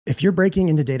If you're breaking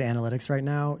into data analytics right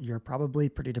now, you're probably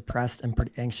pretty depressed and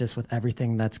pretty anxious with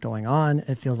everything that's going on.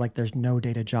 It feels like there's no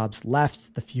data jobs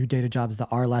left. The few data jobs that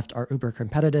are left are uber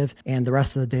competitive, and the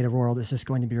rest of the data world is just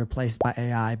going to be replaced by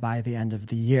AI by the end of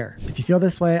the year. If you feel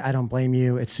this way, I don't blame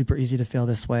you. It's super easy to feel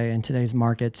this way in today's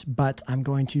market, but I'm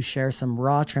going to share some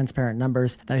raw, transparent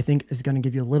numbers that I think is going to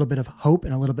give you a little bit of hope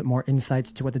and a little bit more insight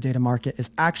to what the data market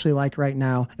is actually like right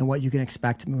now and what you can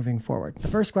expect moving forward. The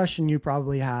first question you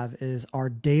probably have is, are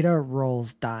data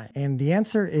roles dying? And the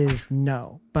answer is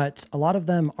no, but a lot of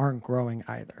them aren't growing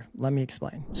either. Let me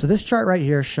explain. So this chart right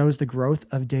here shows the growth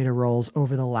of data roles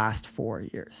over the last 4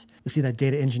 years. You see that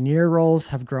data engineer roles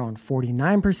have grown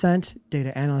 49%,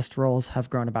 data analyst roles have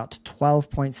grown about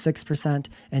 12.6%,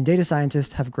 and data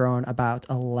scientists have grown about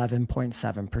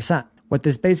 11.7%. What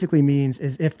this basically means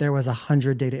is if there was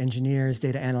 100 data engineers,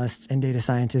 data analysts, and data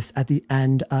scientists at the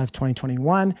end of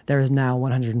 2021, there is now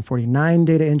 149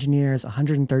 data engineers,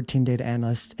 113 data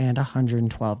analysts, and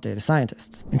 112 data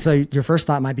scientists. And so your first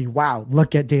thought might be, wow,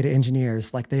 look at data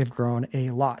engineers, like they have grown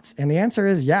a lot. And the answer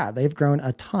is, yeah, they've grown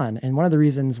a ton. And one of the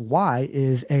reasons why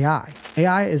is AI.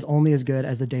 AI is only as good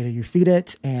as the data you feed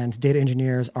it, and data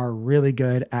engineers are really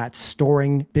good at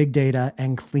storing big data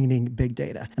and cleaning big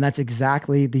data. And that's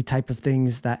exactly the type of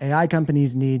things that AI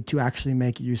companies need to actually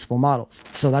make useful models.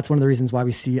 So that's one of the reasons why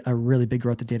we see a really big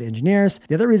growth of data engineers.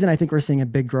 The other reason I think we're seeing a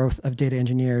big growth of data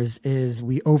engineers is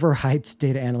we overhyped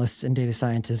data analysts and data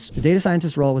scientists. The data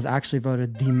scientist role was actually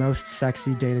voted the most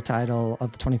sexy data title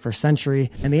of the 21st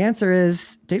century. And the answer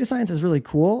is data science is really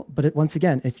cool, but once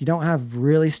again, if you don't have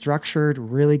really structured,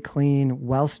 really clean,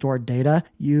 well-stored data,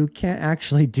 you can't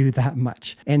actually do that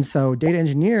much. And so data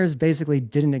engineers basically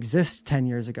didn't exist 10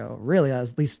 years ago, really,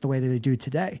 at least the way they do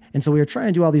today. And so we were trying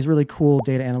to do all these really cool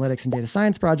data analytics and data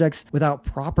science projects without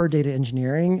proper data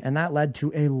engineering. And that led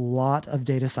to a lot of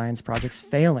data science projects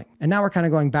failing. And now we're kind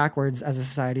of going backwards as a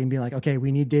society and being like, okay, we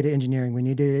need data engineering. We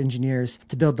need data engineers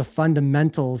to build the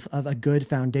fundamentals of a good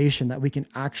foundation that we can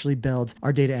actually build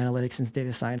our data analytics and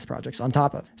data science projects on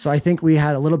top of. So I think we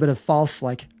had a little bit of false,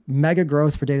 mega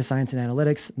growth for data science and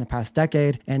analytics in the past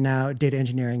decade, and now data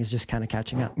engineering is just kind of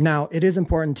catching up. Now, it is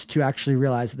important to actually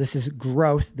realize this is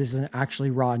growth. This isn't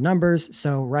actually raw numbers.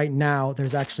 So right now,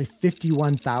 there's actually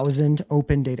 51,000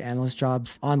 open data analyst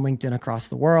jobs on LinkedIn across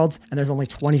the world, and there's only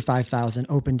 25,000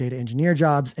 open data engineer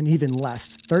jobs, and even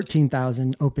less,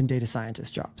 13,000 open data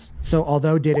scientist jobs. So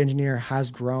although data engineer has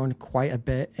grown quite a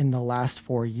bit in the last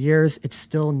 4 years, it's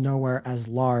still nowhere as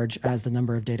large as the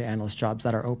number of data analyst jobs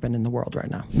that are open in the world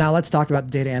right now. Now let's talk about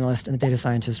the data analyst and the data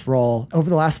scientist role. Over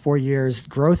the last 4 years,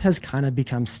 growth has kind of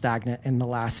become stagnant in the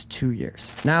last 2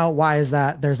 years. Now, why is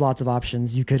that? There's lots of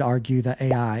options. You could argue that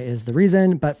AI is the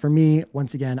reason, but for me,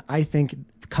 once again, I think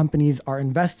companies are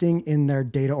investing in their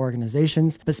data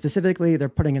organizations, but specifically they're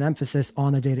putting an emphasis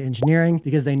on the data engineering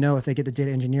because they know if they get the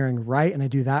data engineering right and they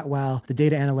do that well, the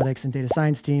data analytics and data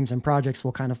science teams and projects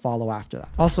will kind of follow after that.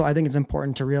 Also, I think it's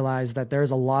important to realize that there's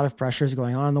a lot of pressures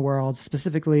going on in the world.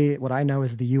 Specifically, what I know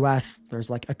is the US, there's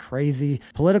like a crazy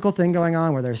political thing going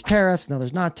on where there's tariffs. No,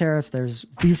 there's not tariffs. There's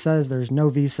visas. There's no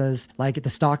visas. Like the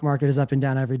stock market is up and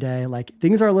down every day. Like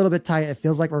things are a little bit tight. It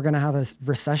feels like we're going to have a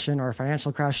recession or a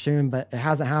financial crash soon, but it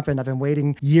hasn't happened. I've been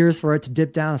waiting years for it to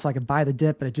dip down so I could buy the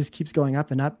dip, but it just keeps going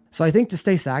up and up. So I think to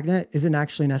stay stagnant isn't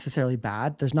actually necessarily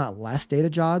bad. There's not less data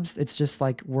jobs. It's just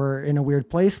like we're in a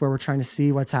weird place where we're trying to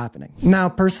see what's happening. Now,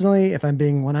 personally, if I'm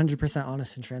being 100%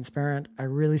 honest and transparent, I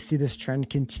really see this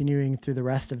trend continuing through the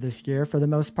rest of this year for the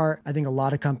most part. I think a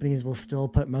lot of companies will still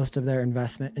put most of their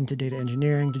investment into data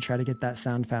engineering to try to get that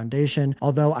sound foundation.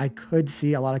 Although I could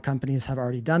see a lot of companies have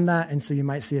already done that. And so you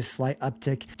might see a slight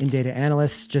uptick in data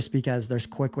analysts just because there's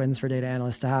quick wins for data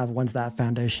analysts to have once that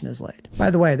foundation is laid.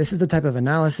 By the way, this is the type of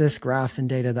analysis, graphs, and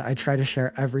data that I try to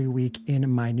share every week in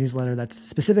my newsletter that's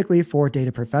specifically for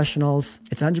data professionals.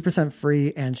 It's 100%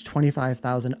 free and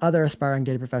 25,000 other aspiring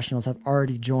data professionals have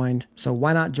already joined. So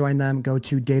why not join them? Go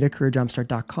to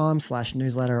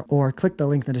datacareerjumpstart.com/newsletter or click the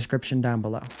link in the description down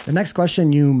below. The next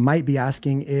question you might be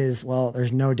asking is, well,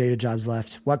 there's no data jobs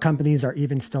left. What companies are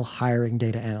even still hiring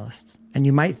data analysts? And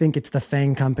you might think it's the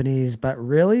FANG companies, but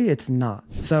really it's not.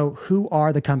 So who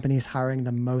are the companies hiring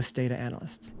the most data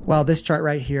analysts? Well, this chart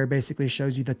right here basically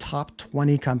shows you the top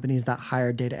 20 companies that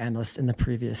hired data analysts in the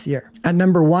previous year. At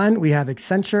number 1, we have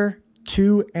Accenture,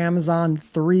 2, Amazon,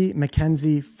 3,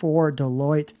 McKinsey, 4,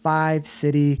 Deloitte, 5,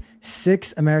 Citi,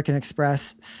 6 American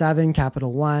Express, 7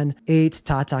 Capital One, 8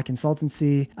 Tata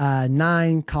Consultancy,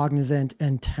 9 Cognizant,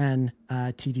 and 10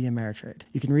 TD Ameritrade.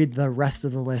 You can read the rest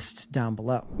of the list down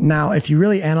below. Now, if you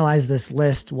really analyze this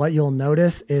list, what you'll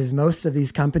notice is most of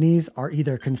these companies are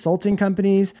either consulting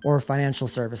companies or financial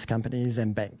service companies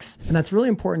and banks. And that's really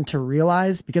important to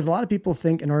realize because a lot of people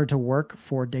think in order to work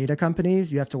for data companies,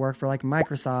 you have to work for like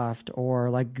Microsoft or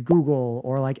like Google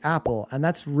or like Apple. And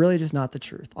that's really just not the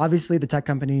truth. Obviously, the tech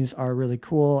companies are really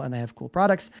cool and they have cool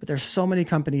products, but there's so many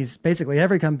companies, basically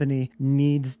every company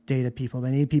needs data people.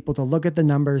 They need people to look at the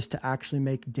numbers to actually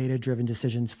make data-driven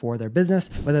decisions for their business,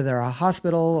 whether they're a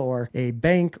hospital or a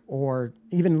bank or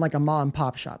even like a mom and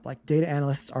pop shop. Like data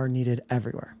analysts are needed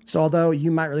everywhere. So although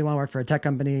you might really want to work for a tech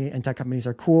company and tech companies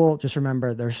are cool, just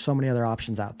remember there's so many other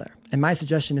options out there. And my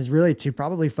suggestion is really to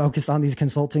probably focus on these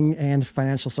consulting and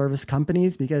financial service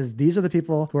companies because these are the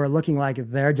people who are looking like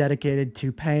they're dedicated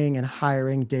to paying and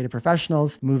hiring data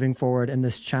professionals moving forward in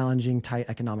this challenging, tight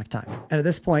economic time. And at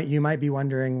this point, you might be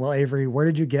wondering, well, Avery, where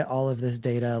did you get all of this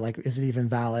data? Like, is it even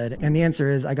valid? And the answer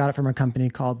is I got it from a company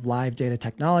called Live Data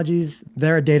Technologies.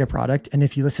 They're a data product. And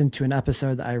if you listen to an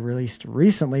episode that I released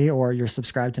recently, or you're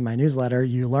subscribed to my newsletter,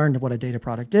 you learned what a data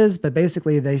product is, but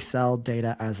basically they sell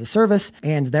data as a service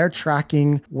and they're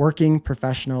tracking working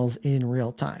professionals in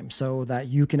real time so that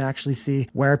you can actually see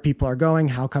where people are going,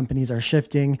 how companies are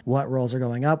shifting, what roles are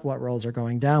going up, what roles are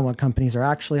going down, what companies are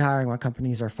actually hiring, what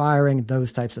companies are firing,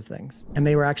 those types of things. And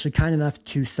they were actually kind enough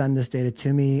to send this data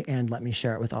to me and let me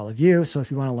share it with all of you. So if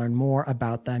you want to learn more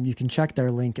about them, you can check their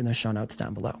link in the show notes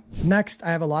down below. Next, I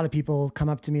have a lot of people come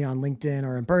up to me on LinkedIn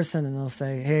or in person and they'll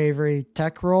say, hey, Avery,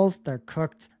 tech roles, they're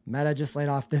cooked. Meta just laid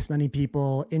off this many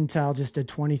people. Intel just did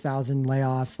 20,000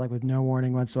 layoffs, like with no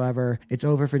warning whatsoever. It's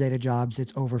over for data jobs.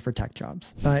 It's over for tech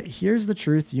jobs. But here's the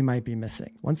truth you might be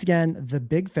missing. Once again, the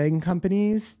big FANG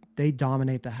companies, they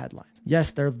dominate the headlines.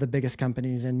 Yes, they're the biggest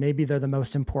companies and maybe they're the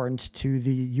most important to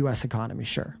the US economy,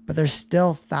 sure. But there's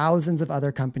still thousands of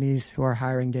other companies who are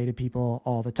hiring data people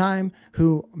all the time,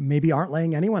 who maybe aren't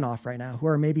laying anyone off right now, who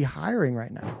are maybe hiring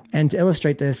right now. And to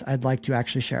illustrate this, I'd like to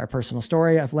actually share a personal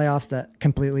story of layoffs that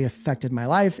completely affected my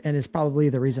life and is probably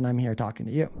the reason I'm here talking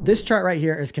to you. This chart right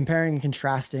here is comparing and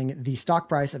contrasting the stock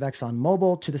price of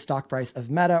ExxonMobil to the stock price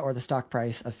of Meta or the stock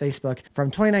price of Facebook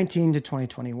from 2019 to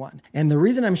 2021. And the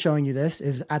reason I'm showing you this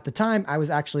is at the time, I was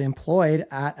actually employed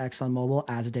at ExxonMobil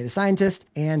as a data scientist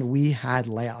and we had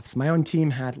layoffs. My own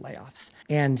team had layoffs.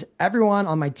 And everyone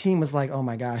on my team was like, oh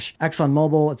my gosh,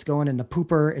 ExxonMobil, it's going in the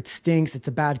pooper. It stinks. It's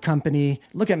a bad company.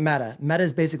 Look at Meta. Meta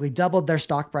has basically doubled their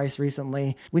stock price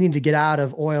recently. We need to get out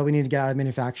of oil. We need to get out of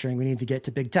manufacturing. We need to get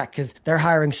to big tech because they're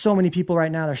hiring so many people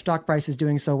right now. Their stock price is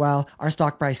doing so well. Our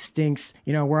stock price stinks.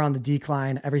 You know, we're on the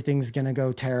decline. Everything's going to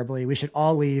go terribly. We should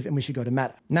all leave and we should go to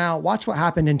Meta. Now, watch what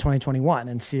happened in 2021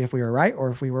 and see if we were right or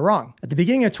if we were wrong. At the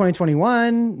beginning of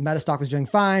 2021, Meta stock was doing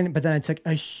fine, but then it took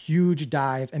a huge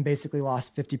dive and basically lost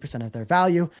 50% of their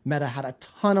value. Meta had a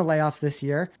ton of layoffs this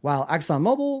year, while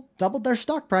ExxonMobil doubled their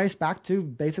stock price back to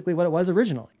basically what it was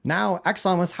originally. Now,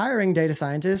 Exxon was hiring data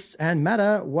scientists and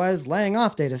Meta was laying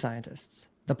off data scientists.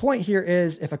 The point here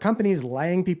is if a company is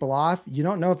laying people off, you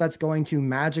don't know if that's going to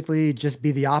magically just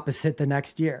be the opposite the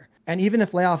next year. And even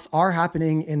if layoffs are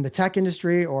happening in the tech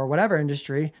industry or whatever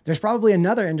industry, there's probably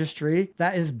another industry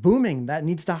that is booming that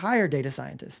needs to hire data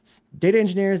scientists. Data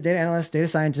engineers, data analysts, data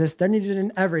scientists, they're needed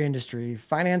in every industry.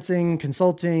 Financing,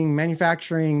 consulting,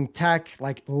 manufacturing, tech,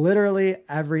 like literally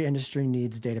every industry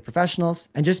needs data professionals.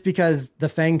 And just because the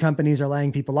FANG companies are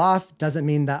laying people off doesn't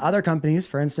mean that other companies,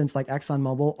 for instance, like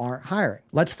ExxonMobil, aren't hiring.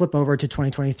 Let's flip over to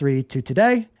 2023 to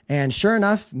today. And sure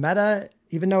enough, Meta,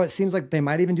 even though it seems like they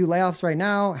might even do layoffs right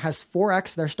now, has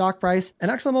 4x their stock price.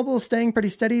 And ExxonMobil is staying pretty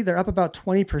steady. They're up about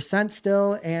 20%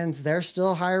 still, and they're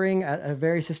still hiring at a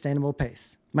very sustainable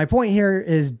pace. My point here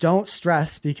is don't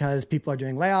stress because people are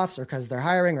doing layoffs or because they're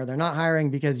hiring or they're not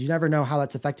hiring, because you never know how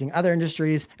that's affecting other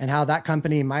industries and how that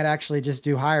company might actually just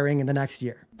do hiring in the next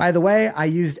year. By the way, I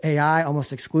used AI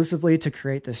almost exclusively to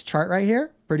create this chart right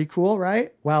here. Pretty cool,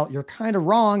 right? Well, you're kind of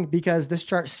wrong because this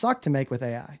chart sucked to make with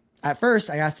AI. At first,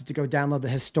 I asked it to go download the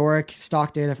historic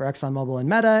stock data for ExxonMobil and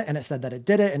Meta, and it said that it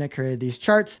did it, and it created these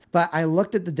charts. But I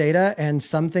looked at the data, and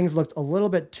some things looked a little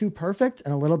bit too perfect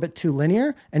and a little bit too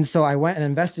linear. And so I went and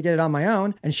investigated on my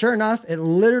own. And sure enough, it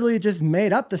literally just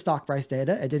made up the stock price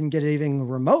data. It didn't get it even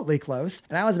remotely close.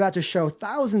 And I was about to show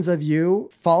thousands of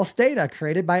you false data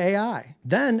created by AI.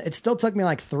 Then it still took me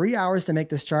like 3 hours to make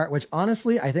this chart, which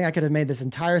honestly, I think I could have made this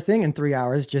entire thing in 3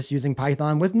 hours just using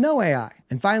Python with no AI.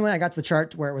 And finally, I got to the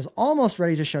chart where it was almost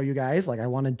ready to show you guys. Like I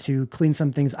wanted to clean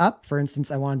some things up. For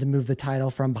instance, I wanted to move the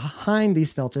title from behind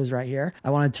these filters right here. I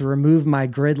wanted to remove my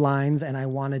grid lines and I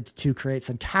wanted to create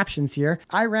some captions here.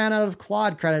 I ran out of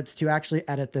Claude credits to actually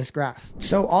edit this graph.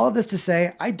 So all of this to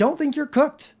say, I don't think you're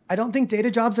cooked. I don't think data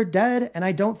jobs are dead, and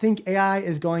I don't think AI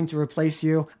is going to replace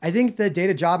you. I think the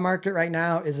data job market right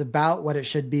now is about what it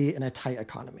should be in a tight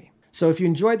economy. So if you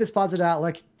enjoyed this positive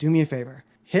outlook, do me a favor.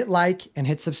 Hit like and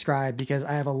hit subscribe because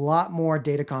I have a lot more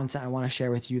data content I want to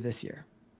share with you this year.